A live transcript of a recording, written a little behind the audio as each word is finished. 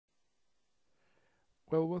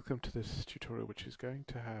Well, welcome to this tutorial, which is going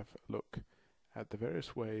to have a look at the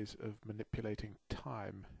various ways of manipulating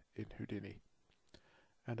time in Houdini.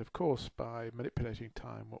 And of course, by manipulating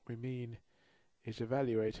time, what we mean is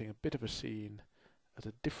evaluating a bit of a scene at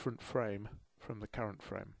a different frame from the current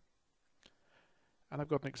frame. And I've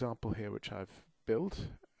got an example here which I've built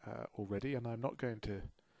already, and I'm not going to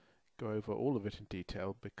go over all of it in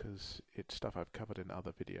detail because it's stuff I've covered in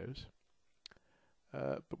other videos.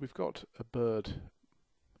 But we've got a bird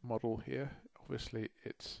model here. Obviously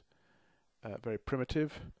it's very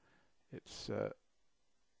primitive. It's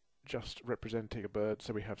just representing a bird,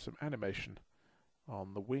 so we have some animation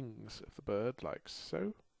on the wings of the bird like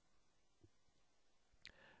so,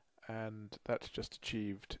 and that's just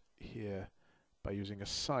achieved here by using a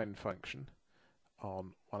sine function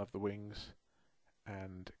on one of the wings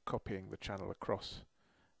and copying the channel across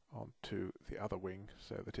onto the other wing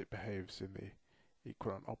so that it behaves in the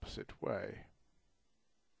equal and opposite way.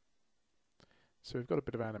 So we've got a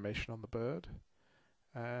bit of animation on the bird,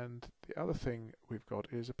 and the other thing we've got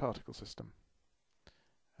is a particle system.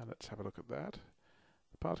 And let's have a look at that.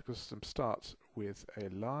 The particle system starts with a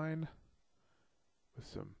line with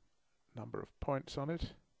some number of points on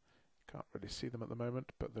it. Can't really see them at the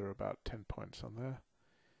moment, but there are about 10 points on there.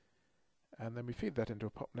 And then we feed that into a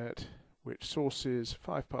popnet, which sources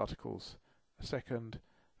 5 particles a second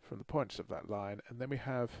from the points of that line, and then we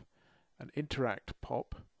have an interact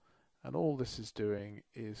pop. And all this is doing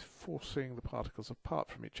is forcing the particles apart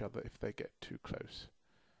from each other if they get too close.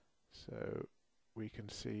 So we can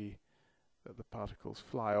see that the particles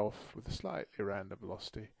fly off with a slightly random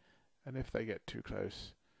velocity, and if they get too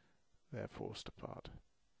close, they're forced apart.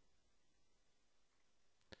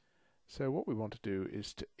 So what we want to do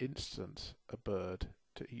is to instance a bird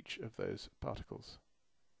to each of those particles.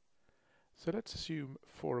 So let's assume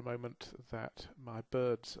for a moment that my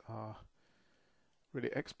birds are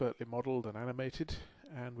really expertly modeled and animated,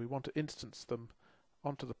 and we want to instance them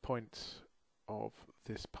onto the points of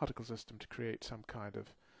this particle system to create some kind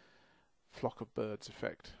of flock of birds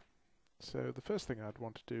effect. So the first thing I'd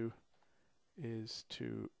want to do is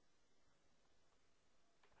to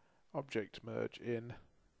object merge in.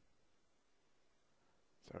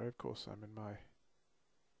 Sorry, of course I'm in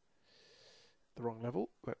the wrong level.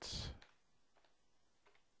 Let's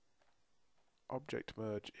object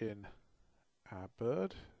merge in our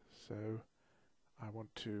bird. So I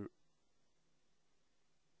want to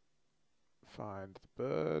find the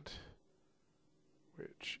bird,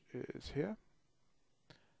 which is here,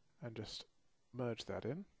 and just merge that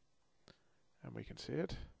in, and we can see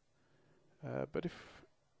it. But if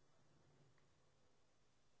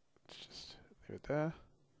let's just leave it there.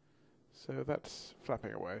 So that's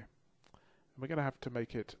flapping away, and we're going to have to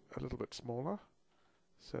make it a little bit smaller.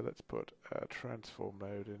 So let's put a transform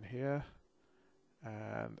node in here,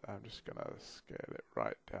 and I'm just going to scale it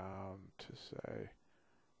right down to say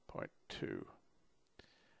 0.2.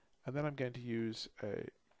 And then I'm going to use a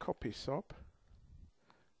copy SOP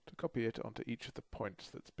to copy it onto each of the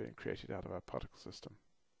points that's being created out of our particle system.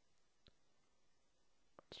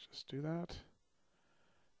 Let's just do that,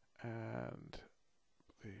 and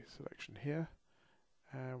put the selection here,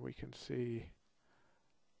 and we can see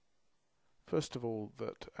first of all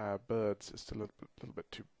that our birds are still a little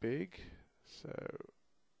bit too big. So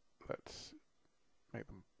let's make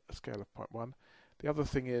them a scale of 0.1. The other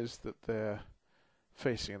thing is that they're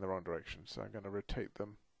facing in the wrong direction, so I'm going to rotate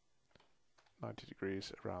them 90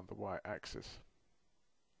 degrees around the y-axis.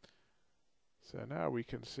 So now we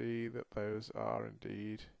can see that those are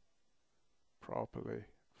indeed properly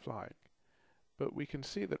flying. But we can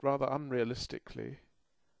see that rather unrealistically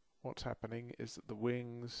what's happening is that the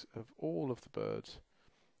wings of all of the birds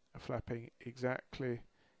are flapping exactly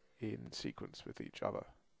in sequence with each other,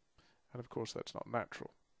 and of course that's not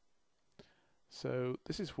natural. So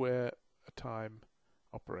this is where a time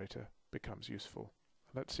operator becomes useful.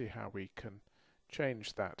 Let's see how we can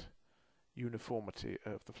change that uniformity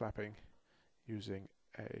of the flapping using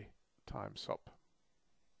a time SOP.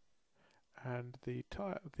 And the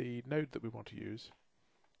node that we want to use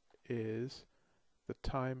is the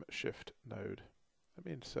time shift node. Let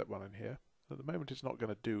me insert one in here. At the moment it's not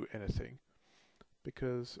going to do anything,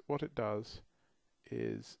 because what it does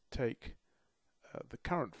is take the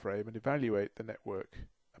current frame and evaluate the network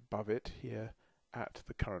above it here at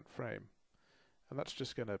the current frame, and that's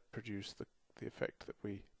just going to produce the effect that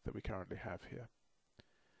we currently have here.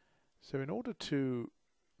 So in order to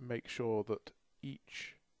make sure that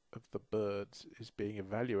each of the birds is being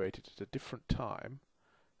evaluated at a different time,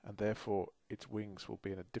 and therefore its wings will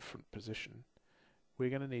be in a different position,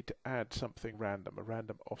 we're going to need to add something random, a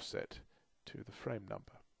random offset to the frame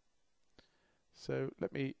number. So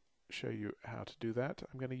let me show you how to do that.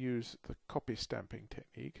 I'm going to use the copy stamping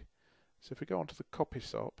technique. So if we go onto the copy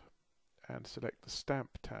SOP and select the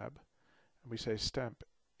stamp tab and we say stamp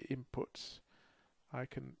inputs, I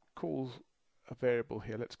can call a variable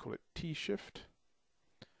here, let's call it tshift,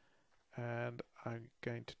 and I'm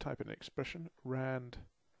going to type in an expression rand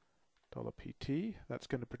 $pt. That's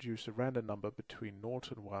going to produce a random number between 0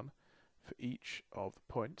 and 1 for each of the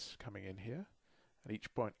points coming in here, and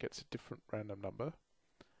each point gets a different random number.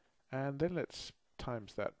 And then let's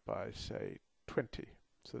times that by, say, 20.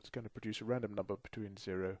 So it's going to produce a random number between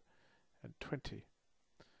 0 and 20.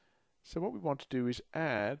 So what we want to do is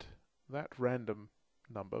add that random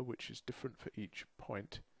number, which is different for each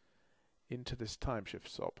point, into this timeshift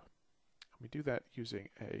SOP. And we do that using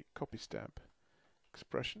a copy stamp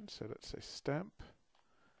expression. So let's say stamp,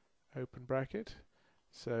 open bracket.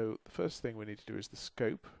 So the first thing we need to do is the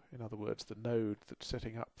scope, in other words, the node that's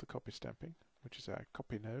setting up the copy stamping, which is our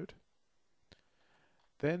copy node.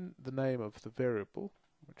 Then the name of the variable,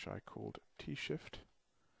 which I called tshift,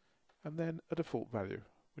 and then a default value,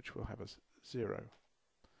 which we'll have as 0.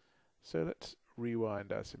 So let's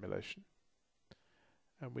rewind our simulation,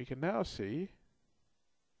 and we can now see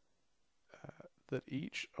that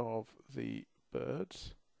each of the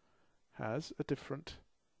birds has a different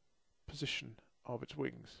position of its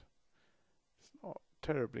wings. It's not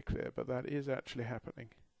terribly clear, but that is actually happening.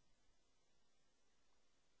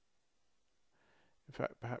 In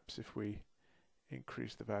fact, perhaps if we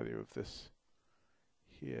increase the value of this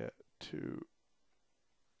here to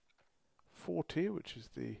 40, which is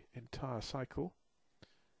the entire cycle,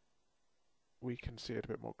 we can see it a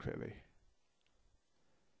bit more clearly.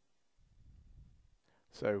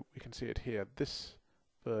 So we can see it here. This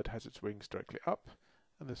bird has its wings directly up,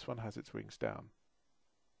 and this one has its wings down.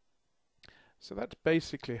 So that's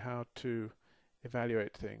basically how to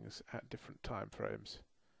evaluate things at different time frames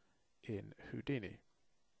in Houdini.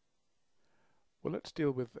 Well, let's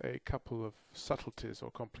deal with a couple of subtleties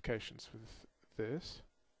or complications with this.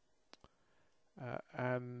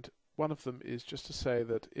 And one of them is just to say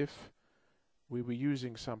that if we were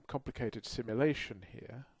using some complicated simulation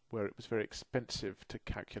here, where it was very expensive to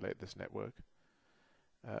calculate this network,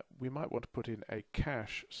 we might want to put in a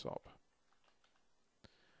cache SOP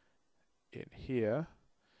in here.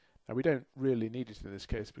 Now we don't really need it in this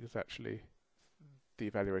case because actually the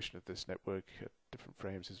evaluation of this network at different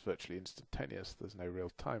frames is virtually instantaneous. There's no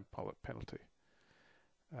real time penalty.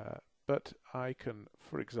 But I can,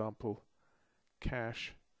 for example,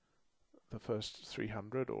 cache the first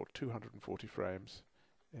 300 or 240 frames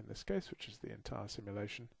in this case, which is the entire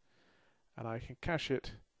simulation, and I can cache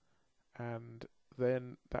it, and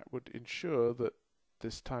then that would ensure that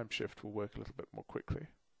this time shift will work a little bit more quickly.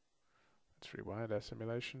 Let's rewind our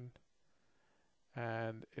simulation,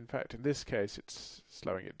 and in fact in this case it's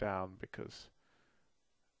slowing it down because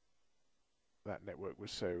that network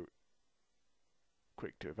was so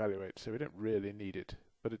quick to evaluate, so we don't really need it,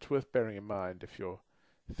 but it's worth bearing in mind if you're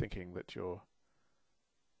thinking that your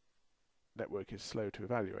network is slow to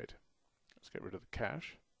evaluate. Let's get rid of the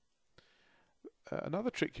cache. Another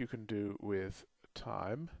trick you can do with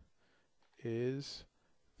time is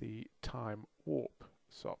the time warp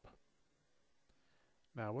SOP.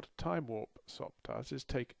 Now what a time warp SOP does is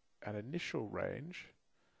take an initial range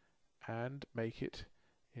and make it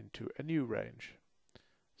into a new range.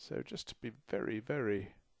 So just to be very,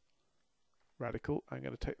 very radical, I'm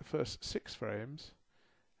going to take the first 6 frames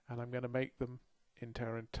and I'm going to make them into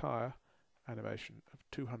our entire animation of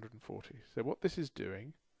 240. So what this is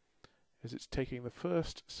doing is it's taking the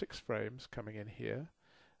first 6 frames coming in here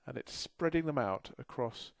and it's spreading them out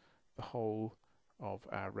across the whole of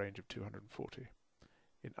our range of 240.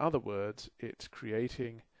 In other words, it's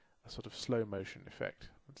creating a sort of slow motion effect.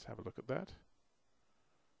 Let's have a look at that.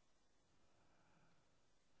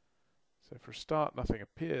 So for a start, nothing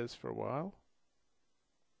appears for a while,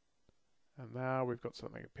 and now we've got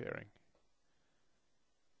something appearing.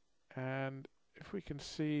 And if we can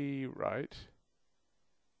see right,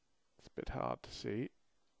 it's a bit hard to see.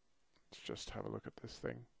 Let's just have a look at this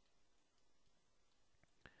thing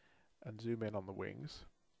and zoom in on the wings.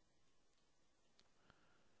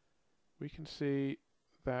 We can see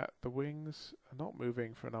that the wings are not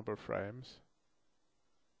moving for a number of frames,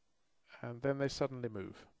 and then they suddenly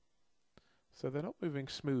move. So they're not moving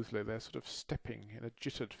smoothly, they're sort of stepping in a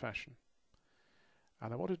jittered fashion.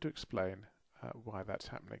 And I wanted to explain why that's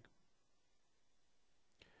happening.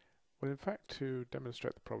 Well, in fact, to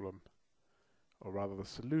demonstrate the problem, or rather the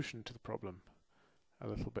solution to the problem, a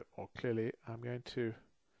little bit more clearly, I'm going to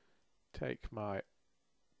take my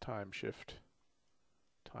time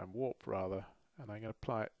warp, and I'm going to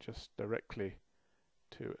apply it just directly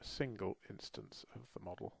to a single instance of the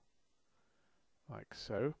model, like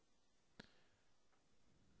so.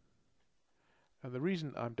 And the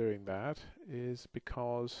reason I'm doing that is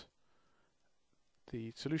because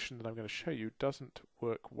the solution that I'm going to show you doesn't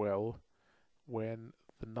work well when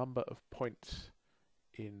the number of points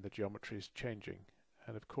in the geometry is changing.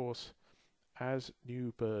 And of course, as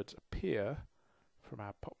new birds appear from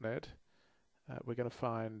our PopNet, we're going to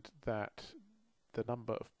find that the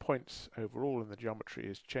number of points overall in the geometry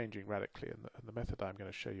is changing radically, and the method I'm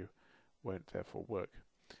going to show you won't therefore work.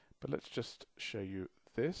 But let's just show you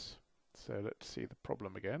this. So let's see the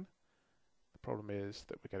problem again. The problem is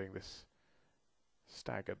that we're getting this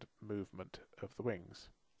staggered movement of the wings.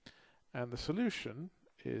 And the solution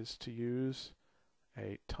is to use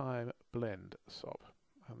a TimeBlend SOP.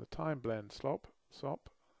 And the TimeBlend SOP,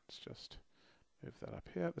 let's just move that up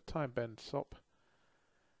here. The TimeBlend SOP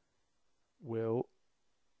will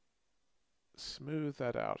smooth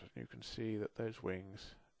that out, and you can see that those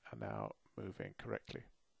wings are now moving correctly.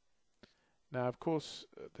 Now, of course,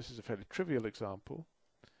 this is a fairly trivial example,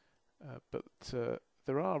 but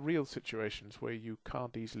there are real situations where you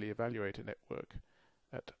can't easily evaluate a network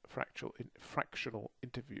at fractional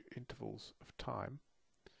intervals of time.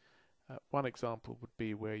 One example would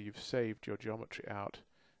be where you've saved your geometry out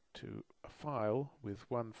to a file with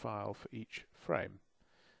one file for each frame,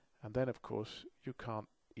 and then of course you can't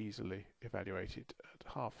easily evaluate it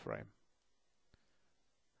at half frame,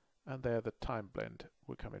 and there the TimeBlend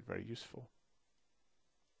will come in very useful.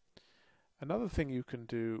 Another thing you can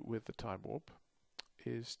do with the time warp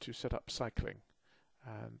is to set up cycling,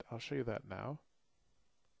 and I'll show you that now.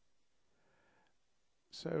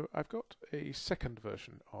 So I've got a second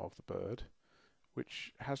version of the bird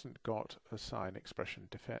which hasn't got a sign expression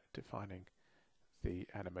defining the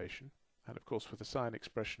animation, and of course with the sign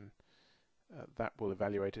expression that will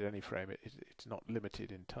evaluate at any frame. It's not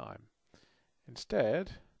limited in time.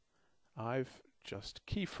 Instead, I've just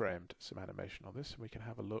keyframed some animation on this, and we can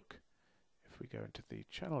have a look. If we go into the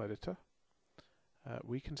channel editor,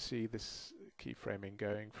 we can see this keyframing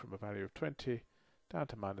going from a value of 20 down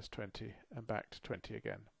to -20 and back to 20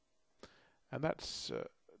 again. And that's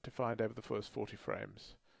defined over the first 40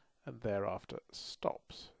 frames and thereafter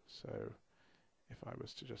stops. So if I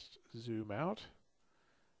was to just zoom out,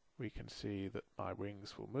 we can see that my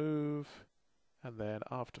wings will move, and then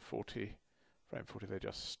after frame 40 they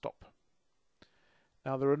just stop.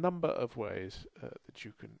 Now there are a number of ways that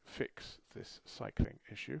you can fix this cycling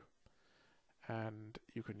issue, and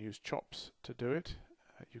you can use chops to do it.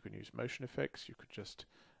 You can use motion effects. You could just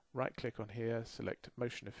right click on here, select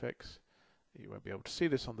motion effects. You won't be able to see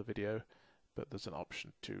this on the video, but there's an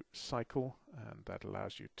option to cycle, and that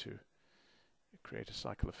allows you to create a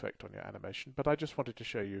cycle effect on your animation. But I just wanted to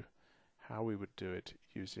show you how we would do it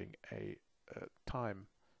using a time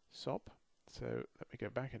SOP. So let me go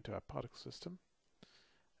back into our particle system,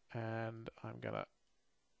 and I'm going to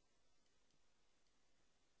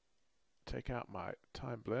take out my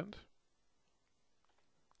TimeBlend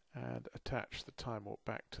and attach the time warp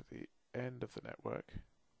back to the end of the network.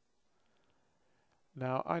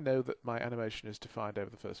 Now I know that my animation is defined over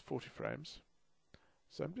the first 40 frames,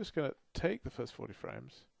 so I'm just going to take the first 40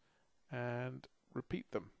 frames and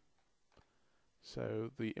repeat them.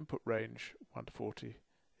 So the input range 1 to 40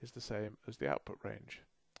 is the same as the output range.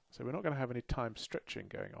 So we're not going to have any time stretching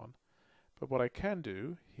going on, but what I can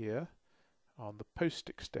do here on the post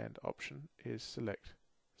extend option is select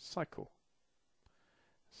cycle.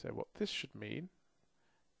 So what this should mean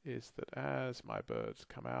is that as my birds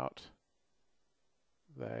come out,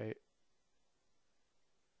 they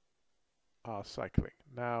are cycling.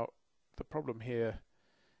 Now the problem here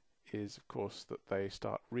is of course that they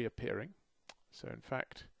start reappearing. So in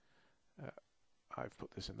fact I've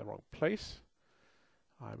put this in the wrong place.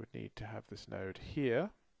 I would need to have this node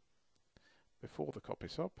here before the copy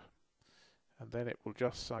SOP, and then it will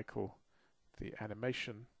just cycle the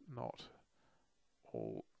animation, not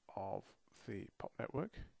all of the pop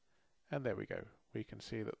network. And there we go. We can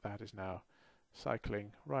see that that is now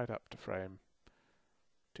cycling right up to frame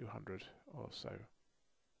 200 or so.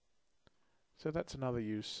 So that's another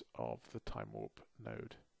use of the time warp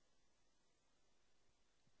node.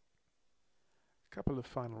 A couple of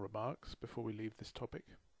final remarks before we leave this topic.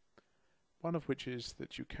 One of which is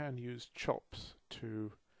that you can use chops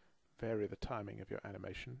to vary the timing of your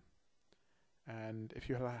animation. And if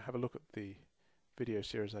you have a look at the video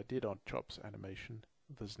series I did on chops animation,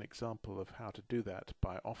 there's an example of how to do that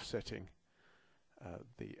by offsetting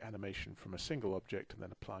the animation from a single object and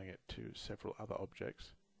then applying it to several other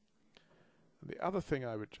objects. And the other thing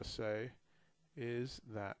I would just say is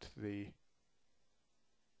that the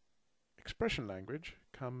expression language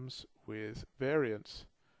comes with variants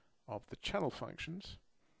of the channel functions,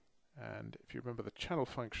 and if you remember, the channel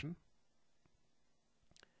function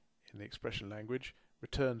in the expression language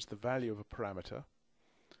returns the value of a parameter.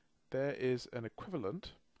 There is an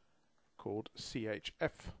equivalent called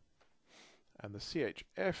CHF, and the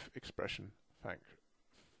CHF expression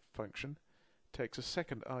function takes a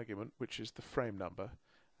second argument, which is the frame number,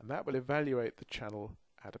 and that will evaluate the channel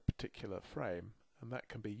at a particular frame, and that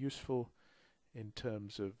can be useful in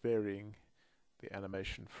terms of varying the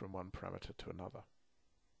animation from one parameter to another.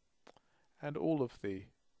 And all of the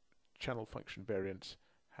channel function variants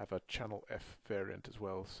have a channel F variant as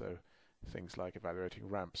well, so things like evaluating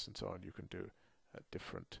ramps and so on you can do at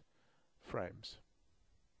different frames.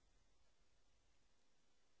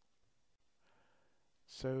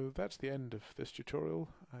 So that's the end of this tutorial.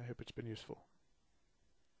 I hope it's been useful.